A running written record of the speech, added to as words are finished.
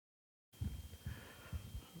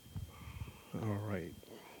All right.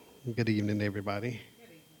 Good evening, everybody.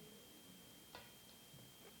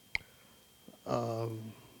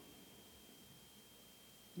 Um,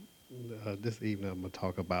 this evening, I'm going to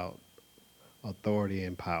talk about authority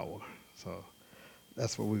and power. So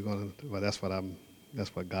that's what we're going to. Well, That's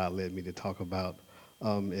what God led me to talk about.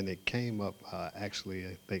 And it came up. Actually,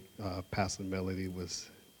 I think Pastor Melody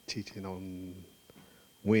was teaching on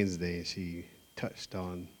Wednesday, and she touched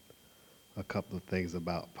on a couple of things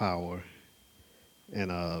about power.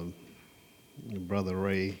 And Brother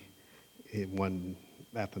Ray, one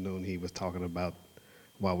afternoon, he was talking about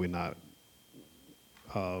why we're not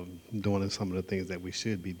doing some of the things that we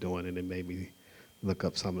should be doing, and it made me look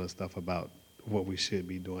up some of the stuff about what we should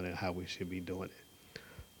be doing and how we should be doing it.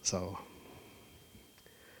 So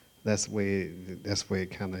that's where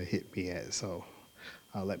it kind of hit me at. So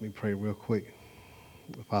let me pray real quick.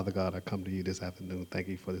 Father God, I come to you this afternoon. Thank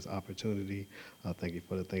you for this opportunity. Thank you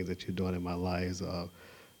for the things that you're doing in my lives.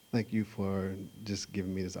 Thank you for just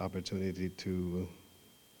giving me this opportunity to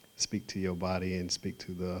speak to your body and speak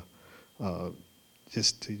to the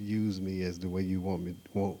just to use me as the way you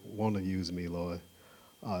want to use me, Lord.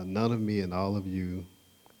 None of me and all of you.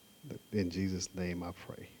 In Jesus' name, I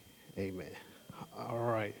pray. Amen. All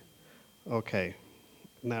right. Okay.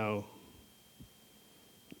 Now,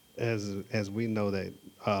 as we know that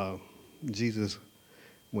Jesus,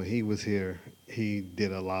 when he was here, he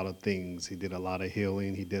did a lot of things. He did a lot of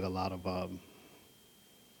healing. He did a lot of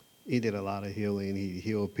healing. He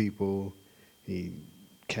healed people. He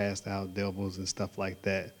cast out devils and stuff like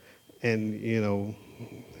that. And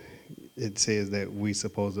it says that we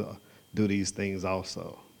supposed to do these things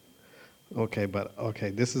also. Okay,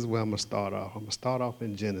 this is where I'm gonna start off. I'm gonna start off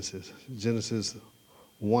in Genesis. Genesis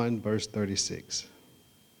 1 verse 36.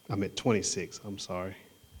 I'm at 26, I'm sorry.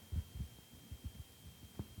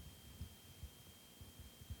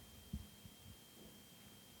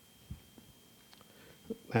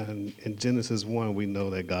 And in Genesis 1, we know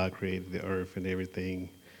that God created the earth and everything.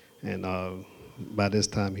 And by this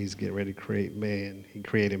time, he's getting ready to create man. He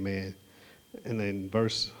created man. And in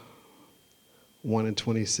verse 1 and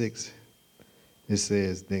 26, it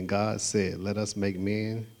says, Then God said, Let us make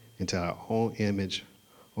man into our own image,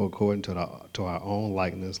 or according to our own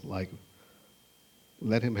likeness,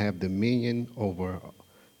 let him have dominion over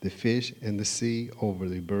the fish in the sea, over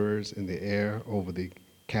the birds in the air, over the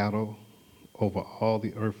cattle, over all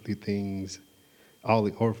the earthly things, all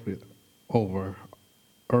the earthly, over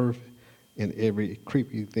earth and every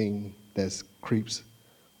creepy thing that creeps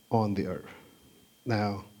on the earth.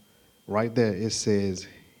 Now, right there it says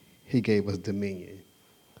he gave us dominion.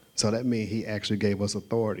 So that means he actually gave us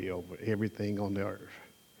authority over everything on the earth.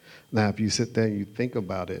 Now, if you sit there and you think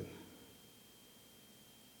about it,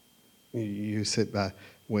 you sit by,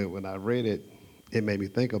 when I read it, it made me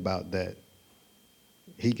think about that.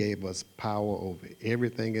 He gave us power over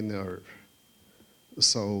everything in the earth.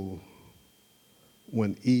 So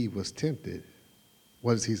when Eve was tempted,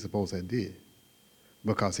 what is he supposed to do?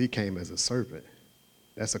 Because he came as a serpent.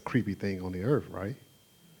 That's a creepy thing on the earth, right?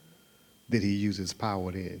 Did he use his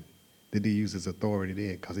power then? Did he use his authority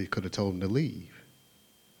then? Because he could have told him to leave,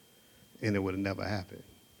 and it would have never happened.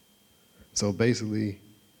 So basically,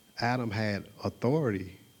 Adam had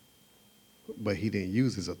authority, but he didn't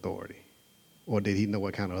use his authority. Or did he know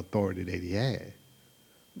what kind of authority that he had?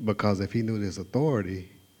 Because if he knew his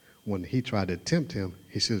authority, when he tried to tempt him,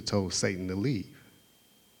 he should have told Satan to leave.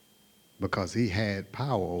 Because he had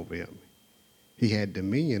power over him. He had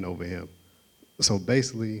dominion over him. So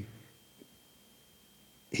basically,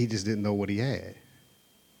 he just didn't know what he had.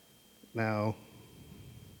 Now,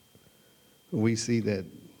 we see that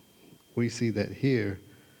here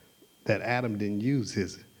that Adam didn't use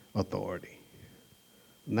his authority.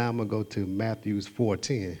 Now I'm gonna go to Matthew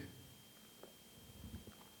 4:10.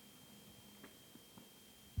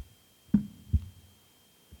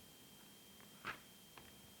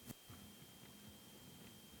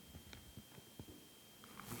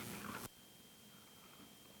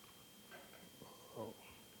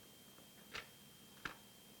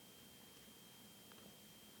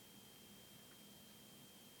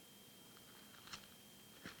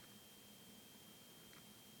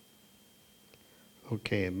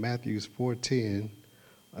 Okay, in Matthew 4:10,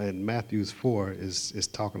 and Matthew 4 is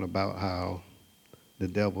talking about how the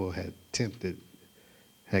devil had tempted,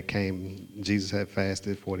 had came, Jesus had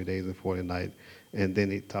fasted 40 days and 40 nights, and then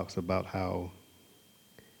it talks about how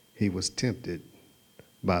he was tempted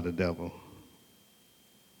by the devil.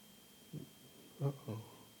 Uh-oh.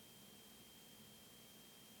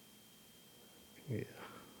 Yeah.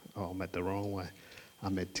 Oh, I'm at the wrong one.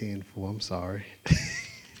 I'm at 10:4. I'm sorry.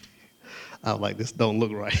 I was like, this don't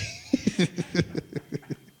look right.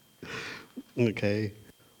 Okay.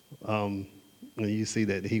 Um, and you see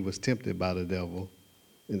that he was tempted by the devil,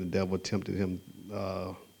 and the devil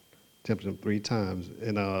uh, tempted him 3 times.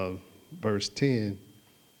 In verse 10,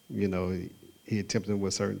 he had tempted him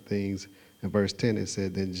with certain things. In verse 10, it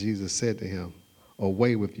said, Then Jesus said to him,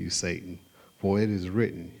 Away with you, Satan, for it is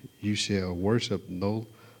written, You shall worship the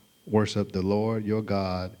Lord your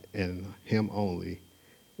God, and him only,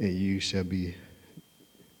 and you shall be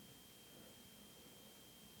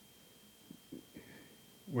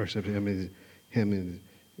worship him and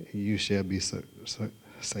you shall be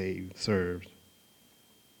saved, served.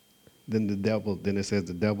 Then it says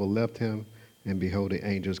the devil left him, and behold, the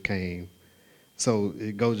angels came. So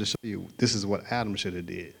it goes to show you this is what Adam should have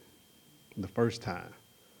did the first time.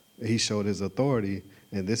 He showed his authority,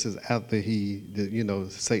 and this is after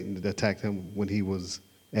Satan attacked him when he was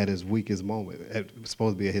at his weakest moment,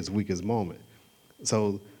 supposed to be at his weakest moment.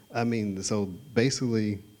 So so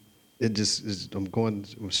basically, it just is,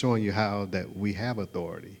 I'm showing you how that we have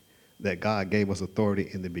authority, that God gave us authority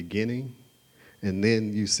in the beginning, and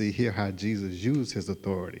then you see here how Jesus used his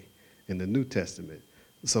authority in the New Testament.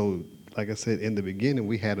 So, like I said, in the beginning,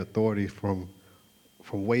 we had authority from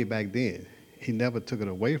way back then. He never took it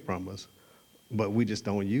away from us, but we just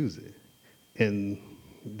don't use it. And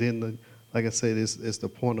then, like I said, it's the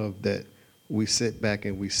point of that we sit back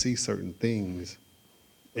and we see certain things,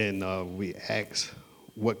 and we ask,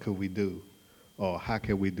 what could we do? Or how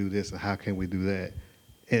can we do this and how can we do that?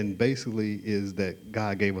 And basically is that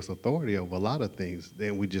God gave us authority over a lot of things,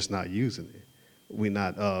 then we're just not using it. We're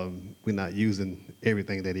not using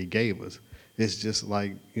everything that he gave us. It's just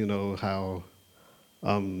like, how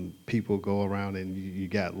people go around and you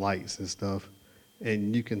got lights and stuff,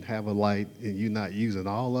 and you can have a light and you're not using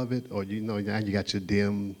all of it, or now you got your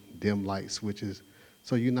dim light switches,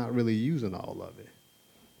 so you're not really using all of it.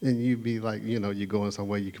 And you'd be like, you're going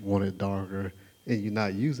somewhere, you want it darker, and you're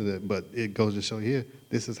not using it. But it goes to show here,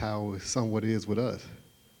 this is how somewhat is with us.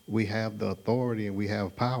 We have the authority and we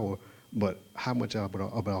have power, but how much of it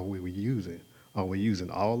are we using? Are we using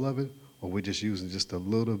all of it, or we just using just a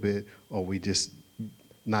little bit, or we just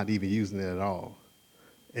not even using it at all?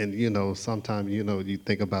 And, sometimes, you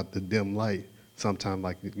think about the dim light. Sometimes,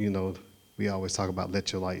 like, we always talk about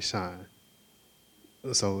let your light shine.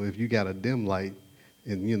 So if you got a dim light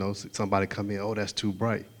and, somebody come in, oh, that's too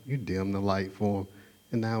bright, you dim the light for them,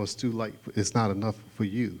 and now it's too light. It's not enough for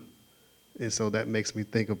you. And so that makes me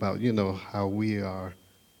think about, how we are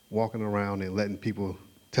walking around and letting people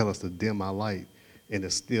tell us to dim our light, and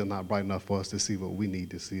it's still not bright enough for us to see what we need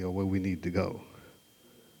to see or where we need to go.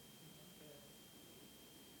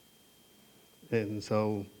 And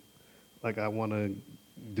so, like, I want to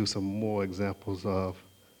do some more examples of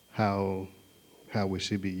how we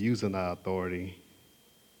should be using our authority.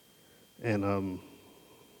 And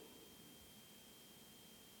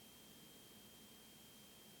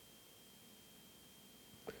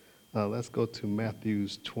let's go to Matthew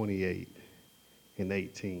 28 and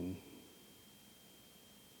 18.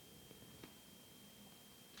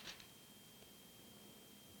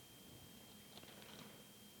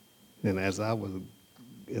 And as I was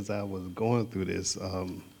going through this, I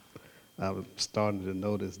was starting to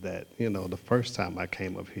notice that the first time I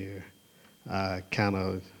came up here, I kind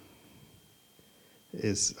of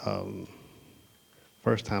is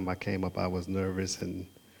first time I came up, I was nervous, and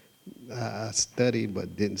I studied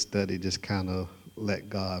but didn't study, just kind of let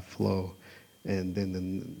God flow. And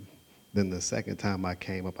then the second time I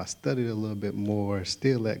came up, I studied a little bit more,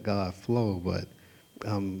 still let God flow, but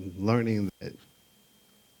I'm learning that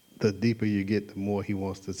the deeper you get, the more he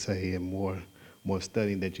wants to say, and more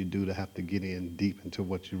studying that you do to have to get in deep into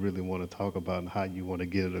what you really want to talk about and how you want to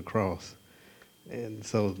get it across. And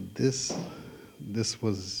so this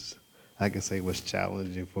was, I can say, was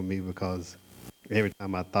challenging for me, because every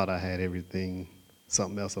time I thought I had everything,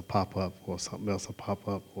 something else will pop up, or something else will pop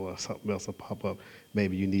up, or something else will pop up.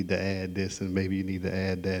 Maybe you need to add this, and maybe you need to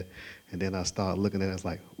add that. And then I start looking at it, it's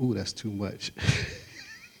like, ooh, that's too much.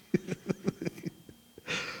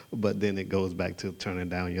 But then it goes back to turning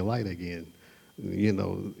down your light again,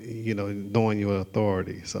 knowing your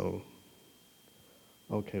authority. So,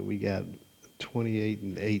 okay, we got 28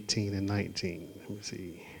 and 18 and 19. Let me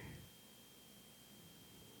see.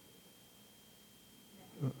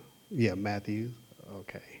 Yeah, Matthew.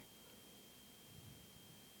 Okay.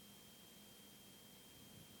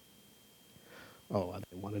 Oh, I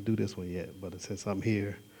didn't want to do this one yet, but since I'm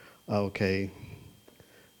here, okay.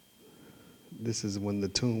 This is when the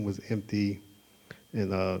tomb was empty,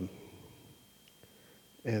 and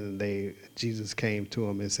Jesus came to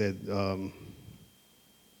him and said,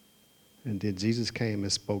 And then Jesus came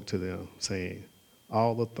and spoke to them, saying,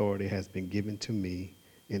 all authority has been given to me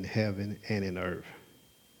in heaven and in earth.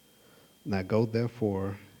 Now go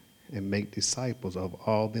therefore and make disciples of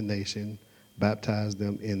all the nation, baptize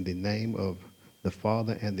them in the name of the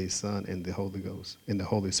Father and the Son and the Holy Ghost, and the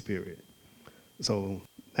Holy Spirit. So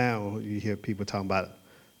now you hear people talking about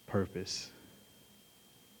purpose.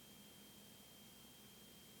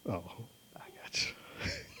 Oh, I got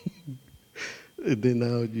you. And then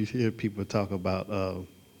now you hear people talk about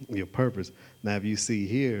your purpose. Now, if you see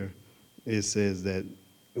here, it says that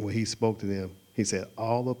when he spoke to them, he said,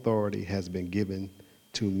 all authority has been given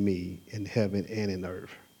to me in heaven and in earth.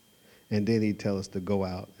 And then he tells us to go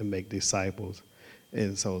out and make disciples.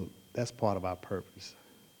 And so that's part of our purpose.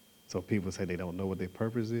 So people say they don't know what their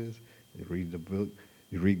purpose is. You read the book,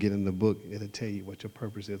 get in the book, it'll tell you what your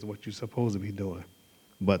purpose is, what you're supposed to be doing.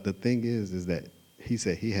 But the thing is that he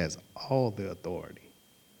said he has all the authority.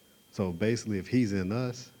 So basically, if he's in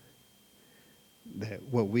us, that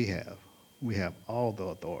what we have all the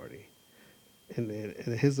authority. And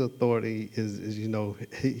his authority is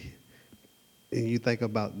and you think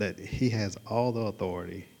about that, he has all the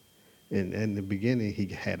authority. And in the beginning, he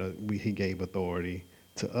gave authority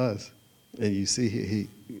to us. And you see he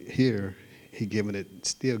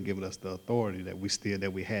still giving us the authority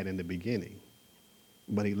that we had in the beginning.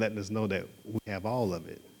 But he letting us know that we have all of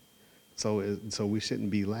it. So we shouldn't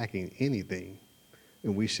be lacking anything.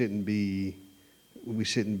 And we shouldn't be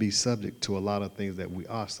subject to a lot of things that we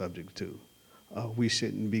are subject to. We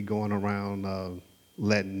shouldn't be going around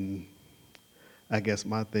letting, I guess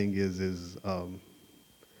my thing is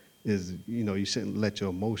you shouldn't let your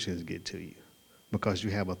emotions get to you, because you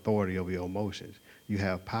have authority over your emotions. You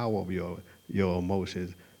have power over your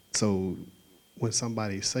emotions. So when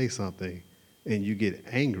somebody says something and you get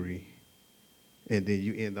angry and then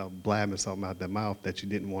you end up blabbing something out their mouth that you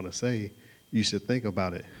didn't want to say, you should think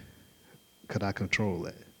about it. Could I control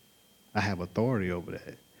that? I have authority over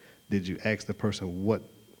that. Did you ask the person what?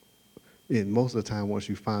 And most of the time, once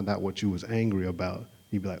you find out what you was angry about,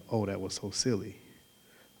 you'd be like, oh, that was so silly.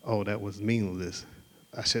 Oh, that was meaningless.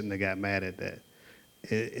 I shouldn't have got mad at that.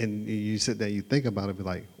 And you sit there, you think about it, be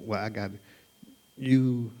like, well,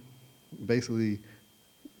 you basically,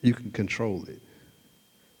 you can control it.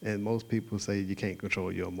 And most people say you can't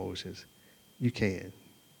control your emotions. You can.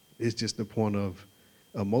 It's just the point of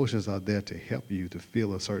emotions are there to help you to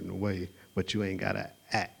feel a certain way, but you ain't got to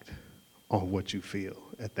act on what you feel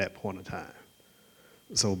at that point in time.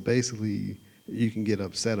 So basically, you can get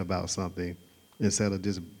upset about something instead of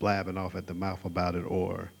just blabbing off at the mouth about it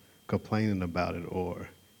or complaining about it or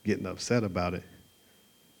getting upset about it.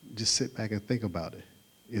 Just sit back and think about it.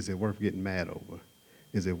 Is it worth getting mad over?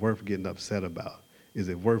 Is it worth getting upset about? Is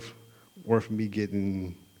it worth me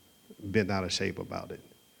getting bent out of shape about it?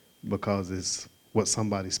 Because it's what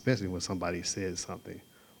somebody, especially when somebody says something,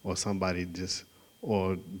 or somebody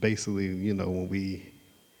or basically, when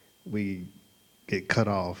we get cut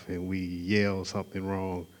off and we yell something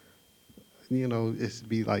wrong, it's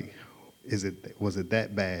be like, was it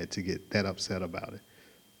that bad to get that upset about it?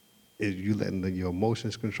 Is you letting your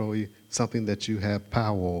emotions control you? Something that you have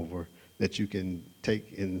power over, that you can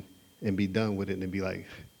take and be done with it and be like,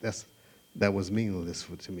 that was meaningless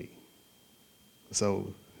to me.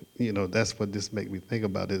 So, that's what this make me think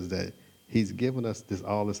about, is that he's given us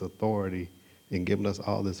all this authority and given us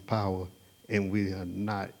all this power, and we are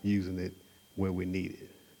not using it where we need it.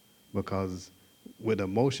 Because with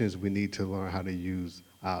emotions, we need to learn how to use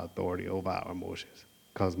our authority over our emotions.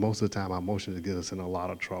 Because most of the time, our emotions get us in a lot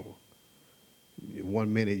of trouble.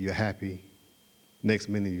 1 minute you're happy, next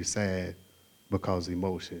minute you're sad because of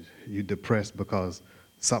emotions. You're depressed because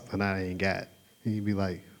something I ain't got. And you be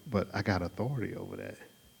like, but I got authority over that.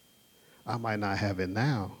 I might not have it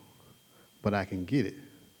now, but I can get it.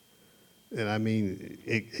 And I mean,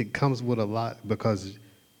 it comes with a lot, because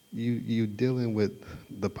you're dealing with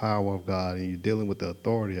the power of God and you're dealing with the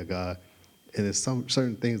authority of God. And there's some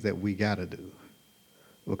certain things that we got to do.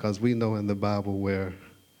 Because we know in the Bible where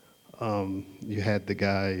you had the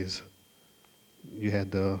guys, you had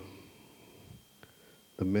the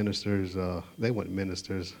ministers, they weren't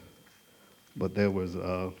ministers, but there was,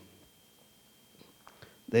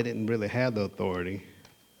 they didn't really have the authority,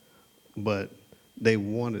 but they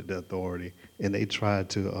wanted the authority, and they tried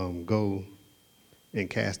to go and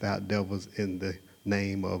cast out devils in the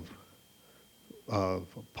name of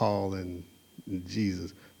Paul and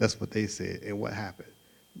Jesus. That's what they said. And what happened?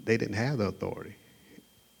 They didn't have the authority.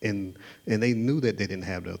 And they knew that they didn't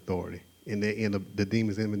have the authority. And the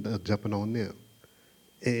demons ended up jumping on them.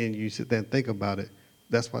 And you sit there and think about it.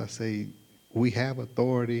 That's why I say we have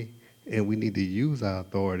authority and we need to use our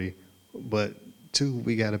authority, But two,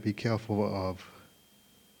 we got to be careful of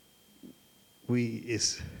we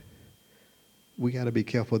it's we got to be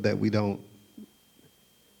careful that we don't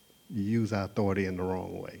use our authority in the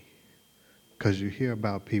wrong way. Because you hear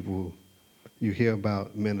about people, you hear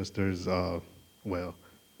about ministers. Well,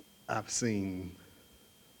 I've seen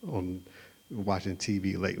on watching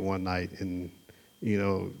TV late one night, and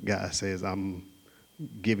guy says, "I'm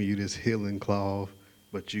giving you this healing cloth,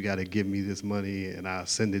 but you got to give me this money, and I'll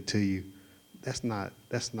send it to you." That's not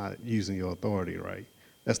using your authority right.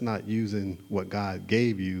 That's not using what God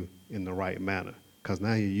gave you in the right manner. Because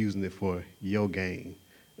now you're using it for your gain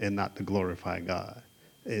and not to glorify God.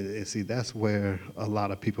 And see, that's where a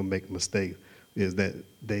lot of people make mistakes, is that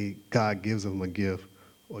God gives them a gift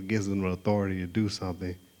or gives them an authority to do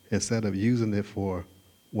something. Instead of using it for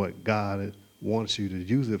what God wants you to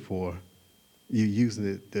use it for, you're using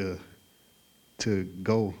it to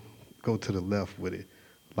go to the left with it.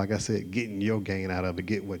 Like I said, getting your gain out of it,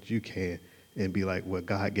 get what you can, and be like, well,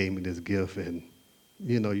 God gave me this gift, and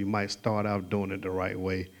you might start out doing it the right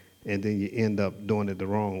way, and then you end up doing it the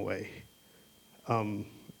wrong way. And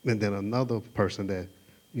then another person that,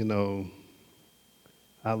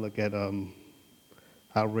 I look at,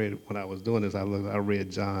 I read when I was doing this, I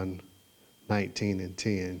read John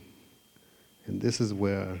 19:10, and this is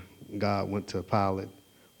where God went to Pilate.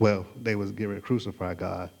 Well, they was getting ready to crucify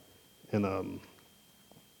God, and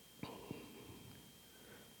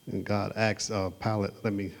God asked Pilate.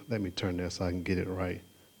 Let me turn there so I can get it right.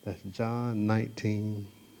 That's John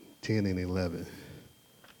 19:10 and 11.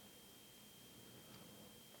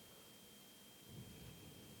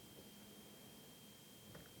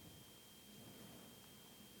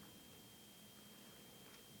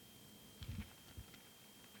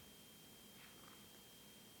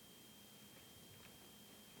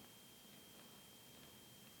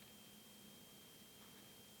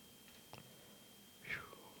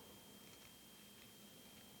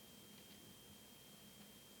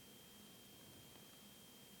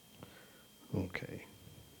 Okay.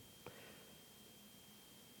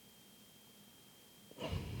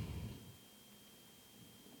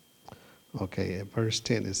 Okay, at verse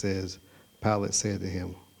 10 it says, Pilate said to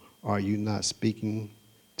him, "Are you not speaking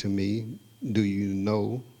to me? Do you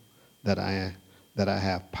know that I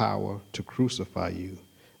have power to crucify you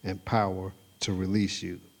and power to release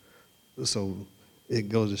you?" So it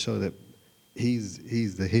goes to show that he's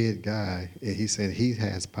the head guy, and he said he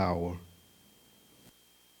has power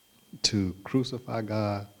to crucify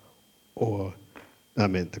God, or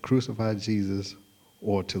to crucify Jesus,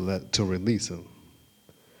 or to release him.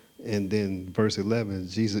 And then verse 11,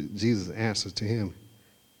 Jesus answers to him,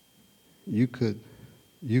 you could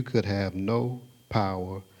have no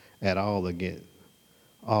power at all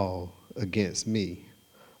against me,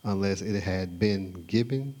 unless it had been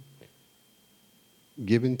given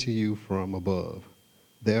to you from above.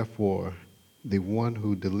 Therefore, the one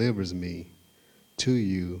who delivers me to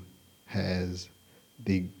you has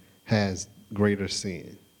has greater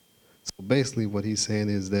sin. So basically, what he's saying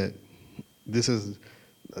is that this is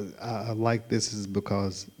I like this is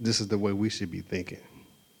because this is the way we should be thinking.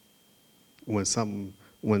 When some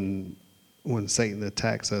when Satan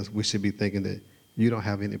attacks us, we should be thinking that you don't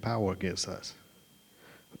have any power against us,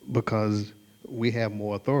 because we have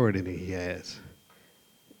more authority than he has.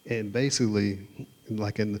 And basically,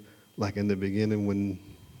 like in the beginning, when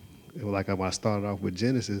I started off with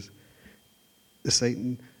Genesis,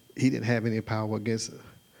 Satan, he didn't have any power against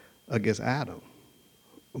Adam.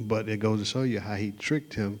 But it goes to show you how he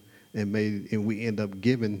tricked him and we end up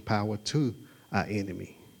giving power to our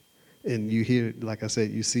enemy. And you hear, like I said,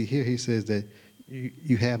 you see here, he says that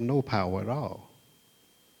you have no power at all,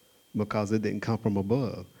 because it didn't come from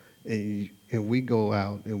above. And we go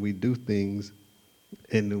out and we do things,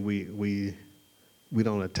 and we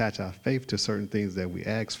don't attach our faith to certain things that we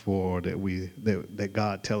ask for, or that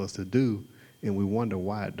God tell us to do, and we wonder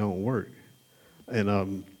why it don't work.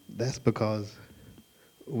 And that's because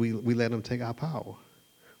we let him take our power.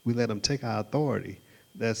 We let him take our authority.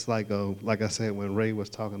 That's like I said, when Ray was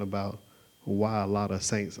talking about why a lot of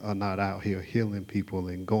saints are not out here healing people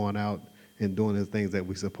and going out and doing the things that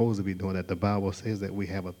we're supposed to be doing, that the Bible says that we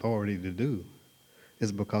have authority to do.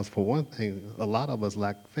 It's because, for one thing, a lot of us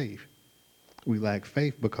lack faith. We lack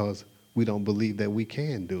faith because we don't believe that we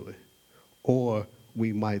can do it. Or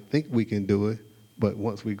we might think we can do it, but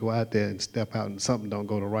once we go out there and step out and something don't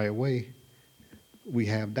go the right way, we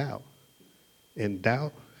have doubt. And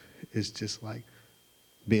doubt is just like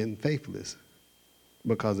being faithless.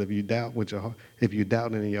 Because if you doubt if you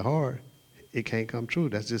doubt it in your heart, it can't come true.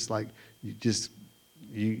 That's just like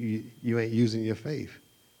you ain't using your faith.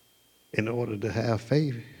 In order to have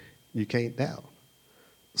faith, You can't doubt.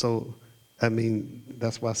 So, I mean,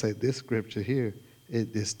 that's why I say this scripture here,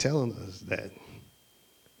 it is telling us that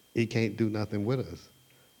he can't do nothing with us.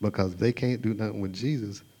 Because if they can't do nothing with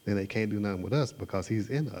Jesus, then they can't do nothing with us because he's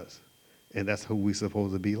in us. And that's who we're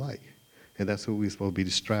supposed to be like. And that's who we're supposed to be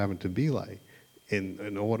striving to be like. And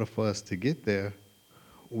in order for us to get there,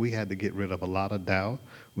 we had to get rid of a lot of doubt.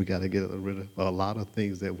 We got to get rid of a lot of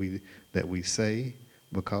things that we say,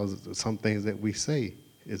 because some things that we say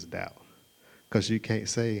is doubt. Because you can't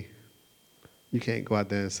go out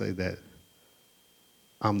there and say that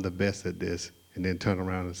I'm the best at this and then turn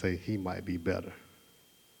around and say he might be better.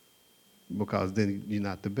 Because then you're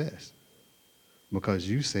not the best. Because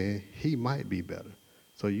you saying he might be better.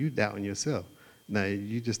 So you doubting yourself. Now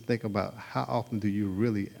you just think about how often do you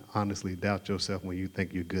really honestly doubt yourself when you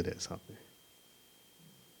think you're good at something?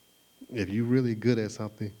 If you're really good at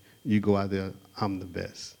something, you go out there, I'm the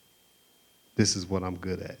best. This is what I'm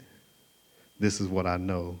good at. This is what I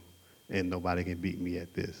know, and nobody can beat me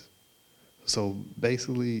at this. So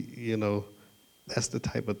basically, that's the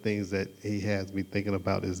type of things that he has me thinking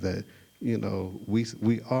about, is that,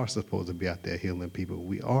 we are supposed to be out there healing people.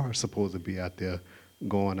 We are supposed to be out there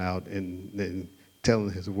going out and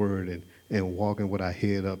telling his word and walking with our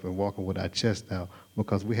head up and walking with our chest out,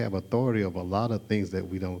 because we have authority over a lot of things that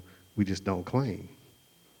we just don't claim.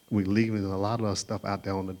 We're leaving a lot of our stuff out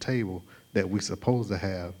there on the table that we're supposed to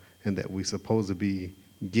have and that we're supposed to be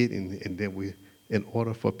getting, and then in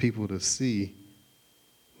order for people to see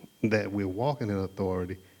that we're walking in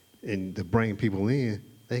authority and to bring people in,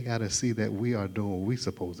 they got to see that we are doing what we're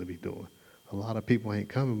supposed to be doing. A lot of people ain't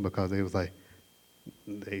coming because they was like,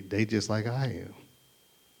 they just like I am.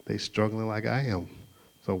 They struggling like I am.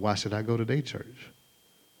 So why should I go to their church?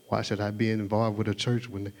 Why should I be involved with a church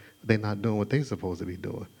when they're not doing what they're supposed to be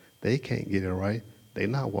doing? They can't get it right. They're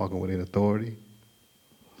not walking within authority.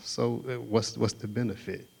 So what's the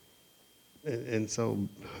benefit? And so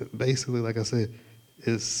basically, like I said,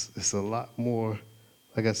 it's a lot more.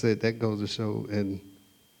 Like I said, that goes to show, and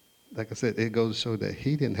like I said, it goes to show that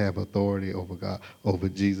he didn't have authority over God, over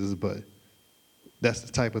Jesus, but that's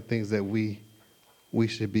the type of things that we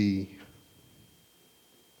should be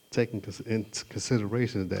taking into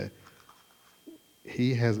consideration, that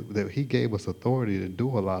he gave us authority to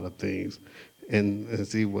do a lot of things. And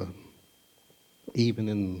see what even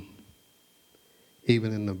in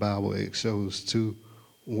the Bible, it shows too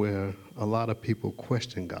where a lot of people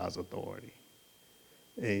question God's authority.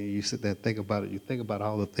 And you sit there and think about it. You think about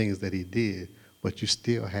all the things that he did, but you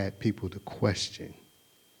still had people to question.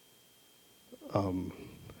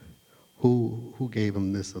 Who gave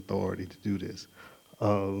him this authority to do this?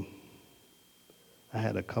 I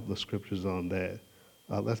had a couple of scriptures on that.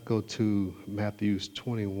 Let's go to Matthew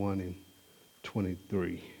 21 and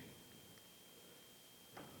 23.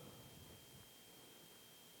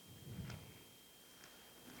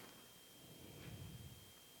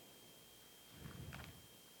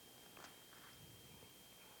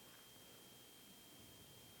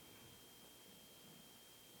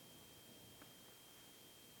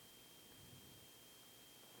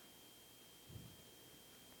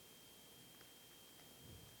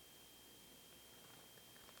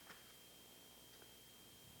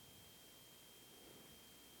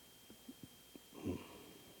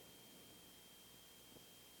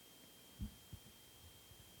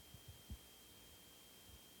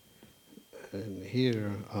 And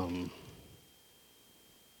here, 21,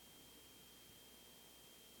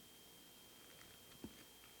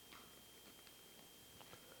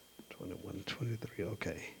 23,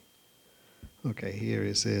 okay. Okay, here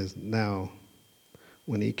it says, now,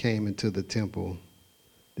 when he came into the temple,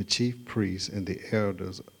 the chief priests and the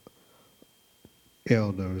elders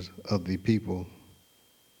of the people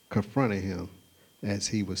confronted him as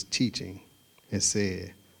he was teaching and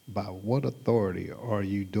said, by what authority are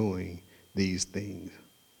you doing these things?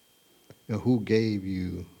 And who gave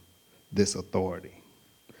you this authority?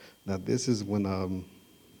 Now, this is when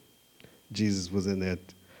Jesus was in there,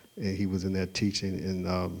 and he was in there teaching,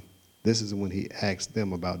 and this is when he asked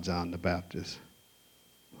them about John the Baptist.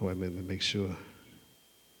 Wait a minute, let me make sure.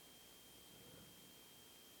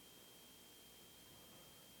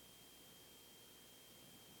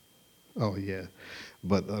 Oh, yeah.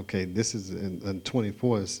 But, okay, this is in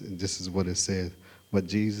 24, and this is what it says. But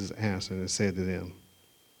Jesus answered and said to them,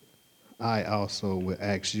 I also will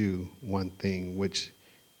ask you one thing, which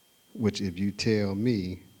if you tell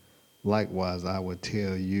me, likewise I will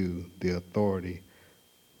tell you the authority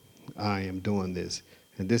I am doing this.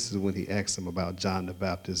 And this is when he asked him about John the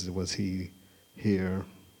Baptist. Was he here?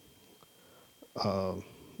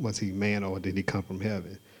 Was he man, or did he come from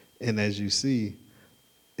heaven? And as you see,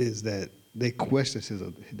 is that they questioned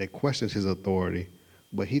his authority,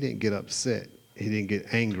 but he didn't get upset. He didn't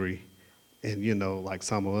get angry, and like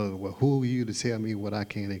some of us, well, who are you to tell me what I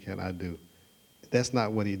can and cannot do? That's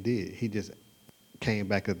not what he did. He just came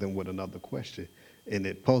back at them with another question, and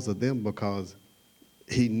it posed to them because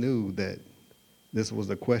he knew that this was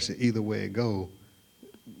a question. Either way it go,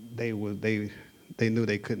 they knew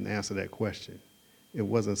they couldn't answer that question. It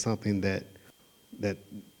wasn't something that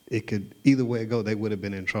it could either way it go. They would have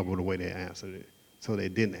been in trouble the way they answered it. So they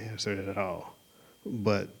didn't answer it at all.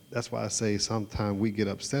 But that's why I say sometimes we get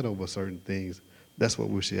upset over certain things. That's what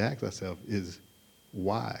we should ask ourselves is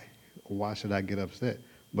why? Why should I get upset?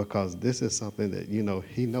 Because this is something that,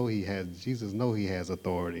 Jesus know he has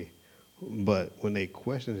authority. But when they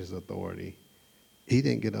questioned his authority, he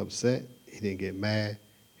didn't get upset. He didn't get mad.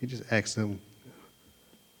 He just asked them,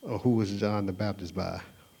 who was John the Baptist by?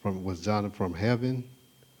 Was John from heaven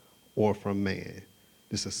or from man?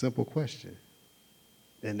 Just a simple question.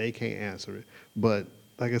 And they can't answer it. But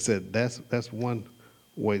like I said, that's one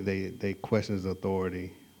way they question his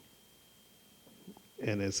authority.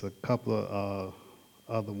 And it's a couple of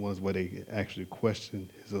other ones where they actually question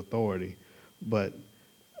his authority. But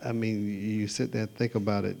I mean, you sit there and think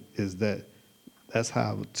about it, is that's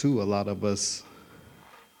how too a lot of us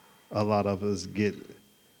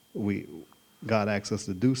God asks us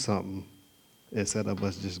to do something, instead of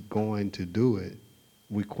us just going to do it,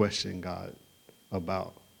 we question God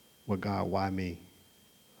about, well, God, why me?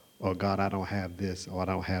 Or God, I don't have this, or I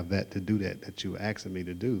don't have that to do that you're asking me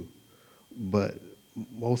to do. But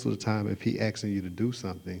most of the time, if he asking you to do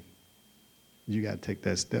something, you got to take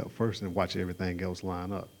that step first and watch everything else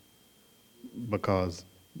line up. Because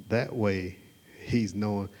that way, he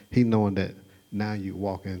knowing that now you're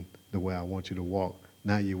walking the way I want you to walk.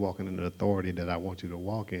 Now you're walking in the authority that I want you to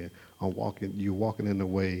walk in. You're walking in the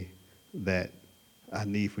way that I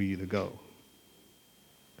need for you to go.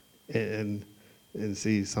 And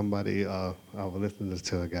see, somebody, I was listening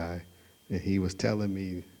to a guy, and he was telling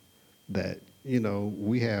me that,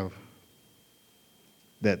 we have,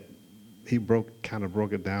 that he kind of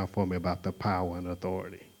broke it down for me about the power and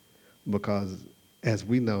authority. Because as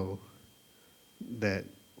we know that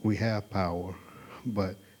we have power,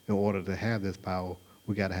 but in order to have this power,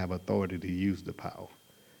 we got to have authority to use the power.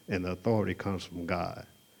 And the authority comes from God.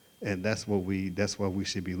 And that's what we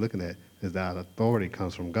should be looking at, is that authority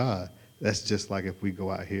comes from God. That's just like if we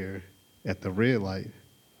go out here at the red light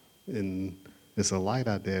and there's a light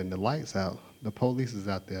out there and the light's out, the police is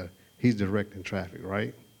out there, he's directing traffic,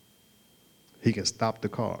 right? He can stop the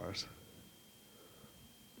cars.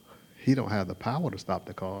 He don't have the power to stop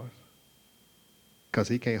the cars because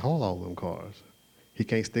he can't hold all them cars. He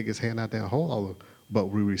can't stick his hand out there and hold all of them. But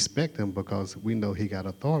we respect him because we know he got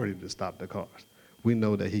authority to stop the cars. We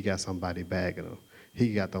know that he got somebody bagging him.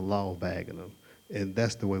 He got the law bagging him. And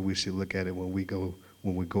that's the way we should look at it when we go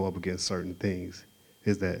up against certain things,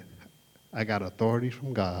 is that I got authority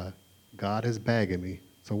from God. God is bagging me.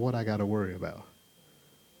 So what I got to worry about?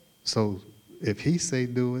 So if he say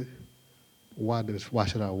do it, why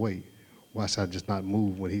should I wait? Why should I just not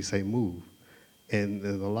move when he say move? And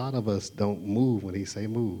a lot of us don't move when he say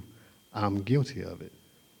move. I'm guilty of it.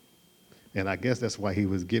 And I guess that's why he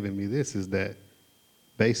was giving me this, is that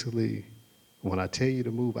basically when I tell you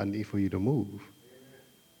to move, I need for you to move.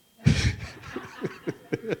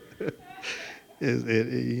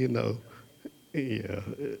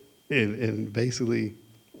 And basically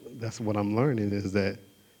that's what I'm learning, is that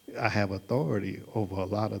I have authority over a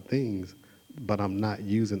lot of things, but I'm not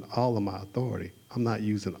using all of my authority. I'm not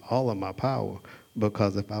using all of my power,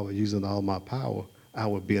 because if I were using all my power, I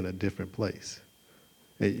would be in a different place.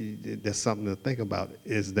 That's something to think about,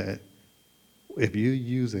 is that if you're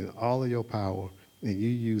using all of your power and you're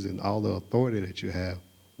using all the authority that you have,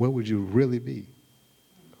 where would you really be?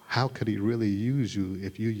 How could he really use you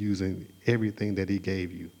if you're using everything that he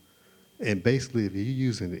gave you? And basically, if you're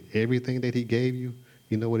using everything that he gave you,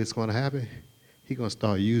 you know what is going to happen? He's going to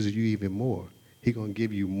start using you even more. He's going to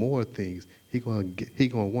give you more things. He's going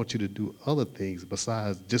to want you to do other things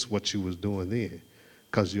besides just what you was doing then,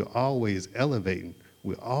 because you're always elevating.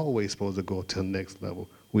 We're always supposed to go to the next level.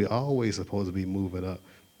 We're always supposed to be moving up.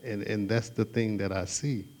 And that's the thing that I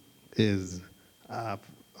see, is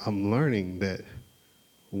I'm learning that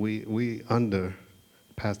we under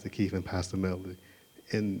Pastor Keith and Pastor Melody,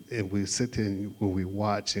 and we sit there and when we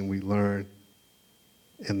watch and we learn.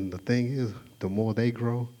 And the thing is, the more they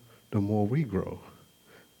grow, the more we grow.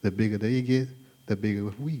 The bigger they get, the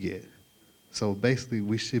bigger we get. So basically,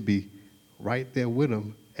 we should be right there with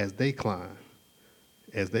them as they climb.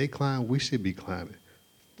 As they climb, we should be climbing.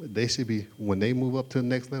 They should be, when they move up to the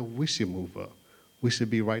next level, we should move up. we should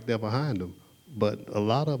be right there behind them. But a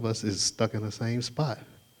lot of us is stuck in the same spot.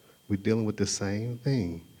 We're dealing with the same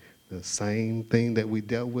thing that we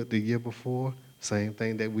dealt with the year before, same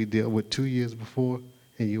thing that we dealt with 2 years before,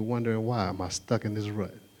 and you're wondering, why am I stuck in this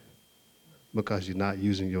rut? Because you're not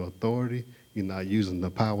using your authority, you're not using the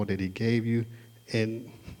power that he gave you, and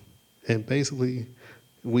basically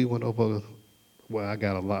we went over, well, I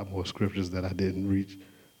got a lot more scriptures that I didn't reach,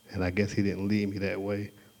 and I guess he didn't lead me that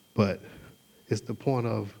way, but it's the point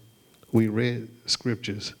of, we read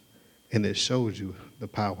scriptures and it shows you the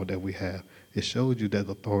power that we have. It shows you that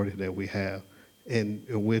authority that we have. And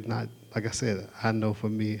we're not, like I said, I know for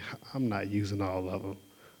me, I'm not using all of them.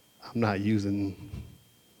 I'm using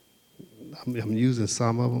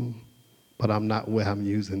some of them, but I'm not where I'm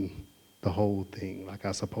using the whole thing like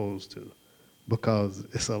I'm supposed to. Because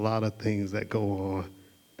it's a lot of things that go on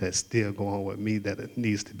that still go on with me that it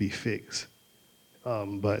needs to be fixed.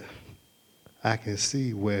 But I can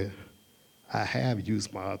see where I have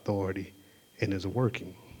used my authority and it's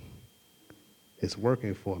working. It's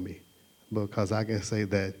working for me because I can say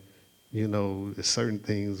that, there's certain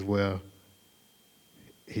things where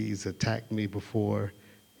he's attacked me before,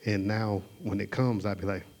 and now when it comes, I'd be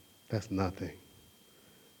like, that's nothing.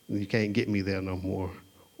 You can't get me there no more.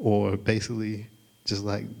 Or basically, just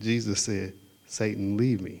like Jesus said, Satan,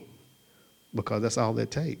 leave me, because that's all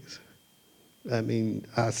it takes. I mean,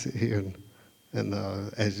 I sit here and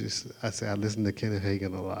I say, I listen to Kenneth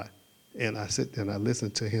Hagin a lot. And I sit there and I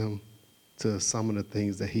listen to him, to some of the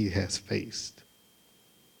things that he has faced.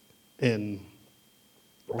 And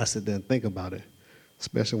I sit there and think about it,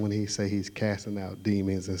 especially when he say he's casting out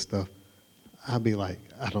demons and stuff. I'd be like,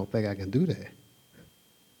 I don't think I can do that.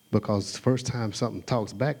 Because the first time something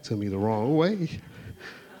talks back to me the wrong way,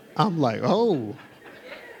 I'm like, oh,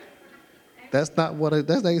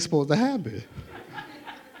 that ain't supposed to happen.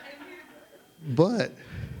 But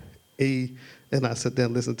and I sat there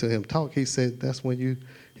and listened to him talk. He said,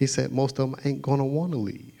 he said most of them ain't going to want to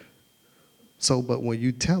leave. So, but when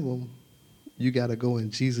you tell them, you got to go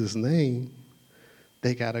in Jesus' name,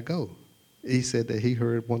 they got to go. He said that he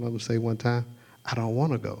heard one of them say one time, I don't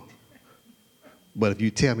want to go. But if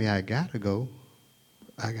you tell me I got to go,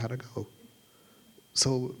 I got to go.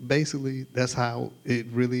 So basically, that's how it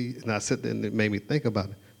really, and I sat there and it made me think about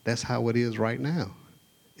it. That's how it is right now,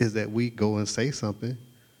 is that we go and say something,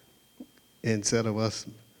 instead of us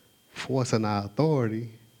forcing our authority,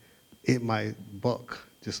 it might buck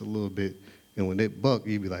just a little bit. And when it buck,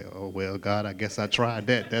 you be like, oh, well, God, I guess I tried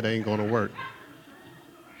that. That ain't going to work.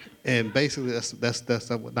 And basically, that's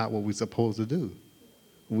not what we're supposed to do.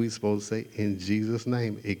 We're supposed to say, in Jesus'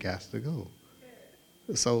 name, it got to go.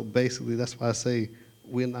 So basically, that's why I say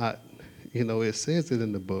we're not, it says it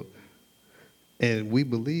in the book. And we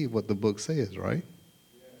believe what the book says, right?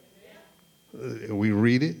 We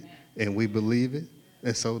read it, and we believe it.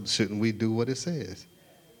 And so shouldn't we do what it says?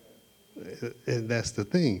 And that's the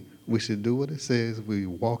thing. We should do what it says. We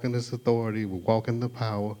walk in this authority. We walk in the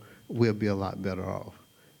power. We'll be a lot better off.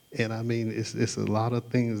 And I mean, it's a lot of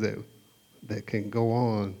things that can go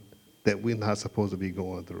on that we're not supposed to be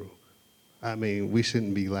going through. I mean, we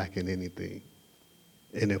shouldn't be lacking anything.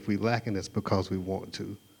 And if we lacking, it's because we want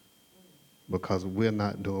to. Because we're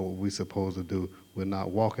not doing what we're supposed to do. We're not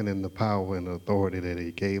walking in the power and the authority that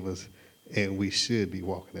he gave us. And we should be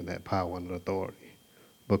walking in that power and authority.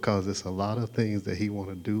 Because it's a lot of things that he want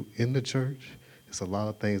to do in the church. It's a lot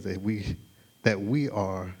of things that we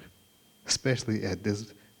are, especially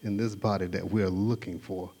in this body, that we're looking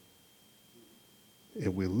for.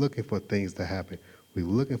 And we're looking for things to happen. We're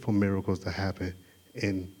looking for miracles to happen.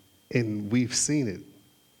 And we've seen it.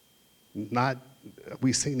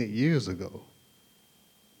 We've seen it years ago.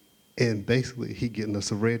 And basically, he getting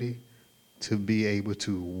us ready to be able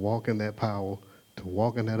to walk in that power, to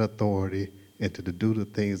walk in that authority, and to do the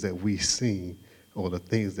things that we've seen, or the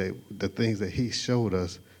things that he showed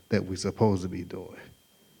us that we're supposed to be doing.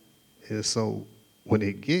 And so when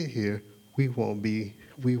it get here, we won't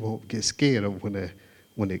get scared of when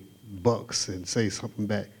it bucks and say something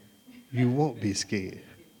back. You won't be scared.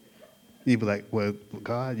 You'll be like, well,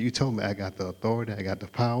 God, you told me I got the authority, I got the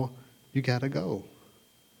power. You got to go.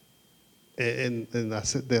 And I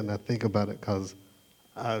sit there and I think about it because,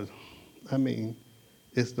 I mean,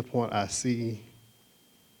 it's the point I see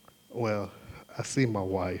my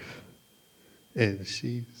wife, and I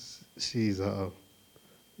see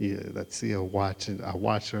her watching. I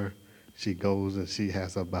watch her. She goes and she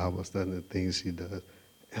has her Bible study and the things she does.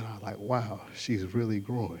 And I'm like, wow, she's really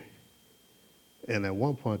growing. And at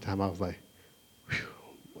one point in time, I was like,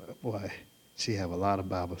 boy, she have a lot of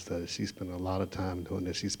Bible studies. She spent a lot of time doing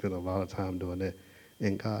this. She spent a lot of time doing that.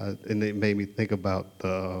 And God, and it made me think about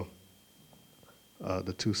the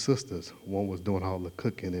two sisters. One was doing all the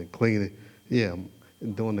cooking and cleaning. Yeah,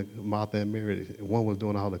 doing the Martha and Mary. One was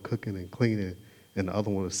doing all the cooking and cleaning, and the other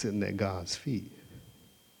one was sitting at God's feet.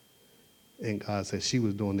 And God said she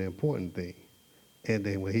was doing the important thing. And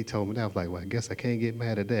then when he told me that, I was like, well, I guess I can't get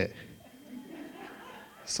mad at that.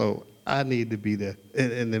 So I need to be there.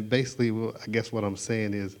 And then basically, I guess what I'm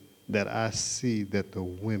saying is that I see that the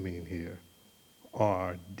women here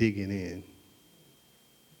are digging in.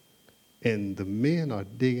 And the men are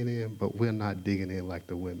digging in, but we're not digging in like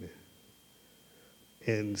the women.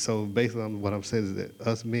 And so basically what I'm saying is that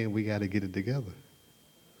us men, we got to get it together.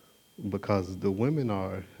 Because the women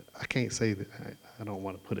are, I can't say that, I don't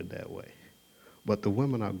want to put it that way, but the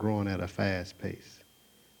women are growing at a fast pace.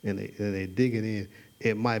 And they're digging in.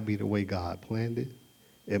 It might be the way God planned it.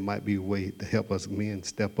 It might be a way to help us men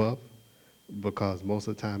step up. Because most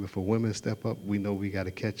of the time, if a woman step up, we know we got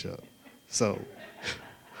to catch up. So,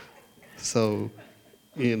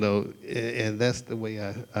 and that's the way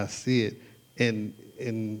I see it.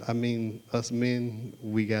 And I mean, us men,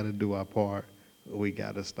 we got to do our part. We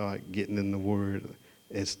got to start getting in the Word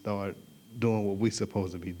and start doing what we're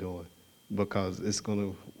supposed to be doing, because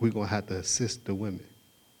we're gonna have to assist the women.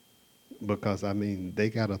 Because I mean, they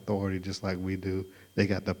got authority just like we do. They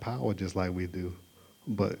got the power just like we do.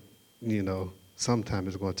 But sometimes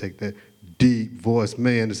it's gonna take that deep voice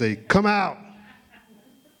man to say, "Come out."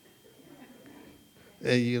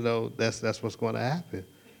 And that's what's going to happen.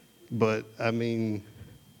 But I mean,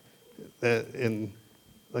 and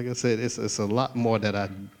like I said, it's a lot more that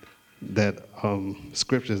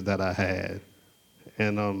scriptures that I had,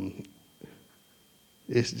 and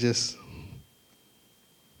it's just,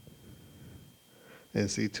 and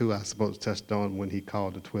see too, I suppose touched on when he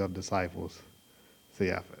called the 12 disciples.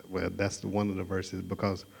 See, well, that's one of the verses,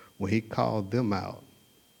 because when he called them out,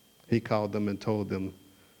 he called them and told them.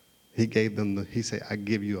 He gave them he said, I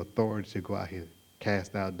give you authority to go out here,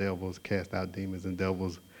 cast out devils, cast out demons and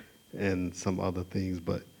devils, and some other things.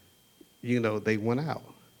 But, they went out.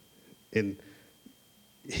 And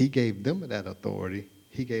he gave them that authority.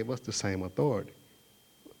 He gave us the same authority.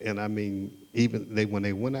 And I mean, even when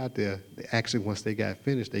they went out there, actually, once they got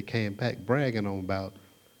finished, they came back bragging on about,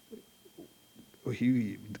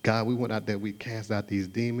 God, we went out there, we cast out these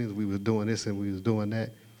demons, we was doing this and we was doing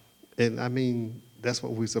that. And I mean, that's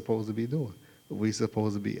what we're supposed to be doing. We're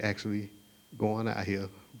supposed to be actually going out here,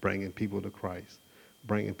 bringing people to Christ,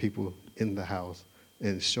 bringing people in the house,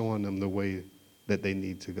 and showing them the way that they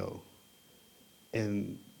need to go.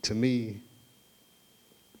 And to me,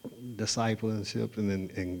 discipleship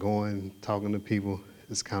and going, talking to people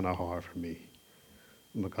is kind of hard for me.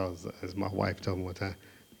 Because as my wife told me one time,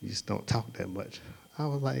 you just don't talk that much. I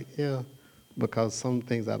was like, yeah, because some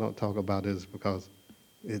things I don't talk about is because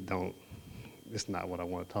it's not what I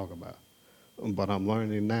want to talk about. But I'm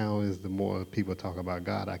learning now is the more people talk about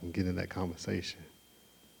God, I can get in that conversation,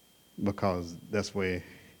 because that's where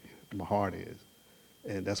my heart is,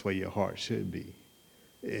 and that's where your heart should be.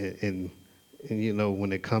 And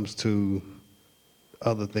when it comes to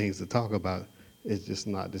other things to talk about, it's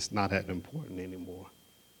not that important anymore.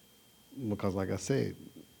 Because like I said,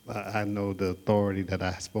 I know the authority that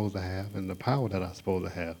I'm supposed to have and the power that I'm supposed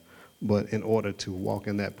to have. But in order to walk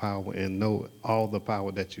in that power and know all the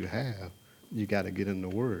power that you have, you got to get in the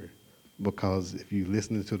Word. Because if you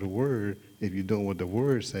listen to the Word, if you're doing what the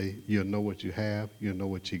Word say, you'll know what you have, you'll know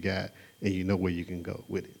what you got, and you know where you can go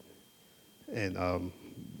with it. And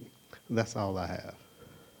that's all I have.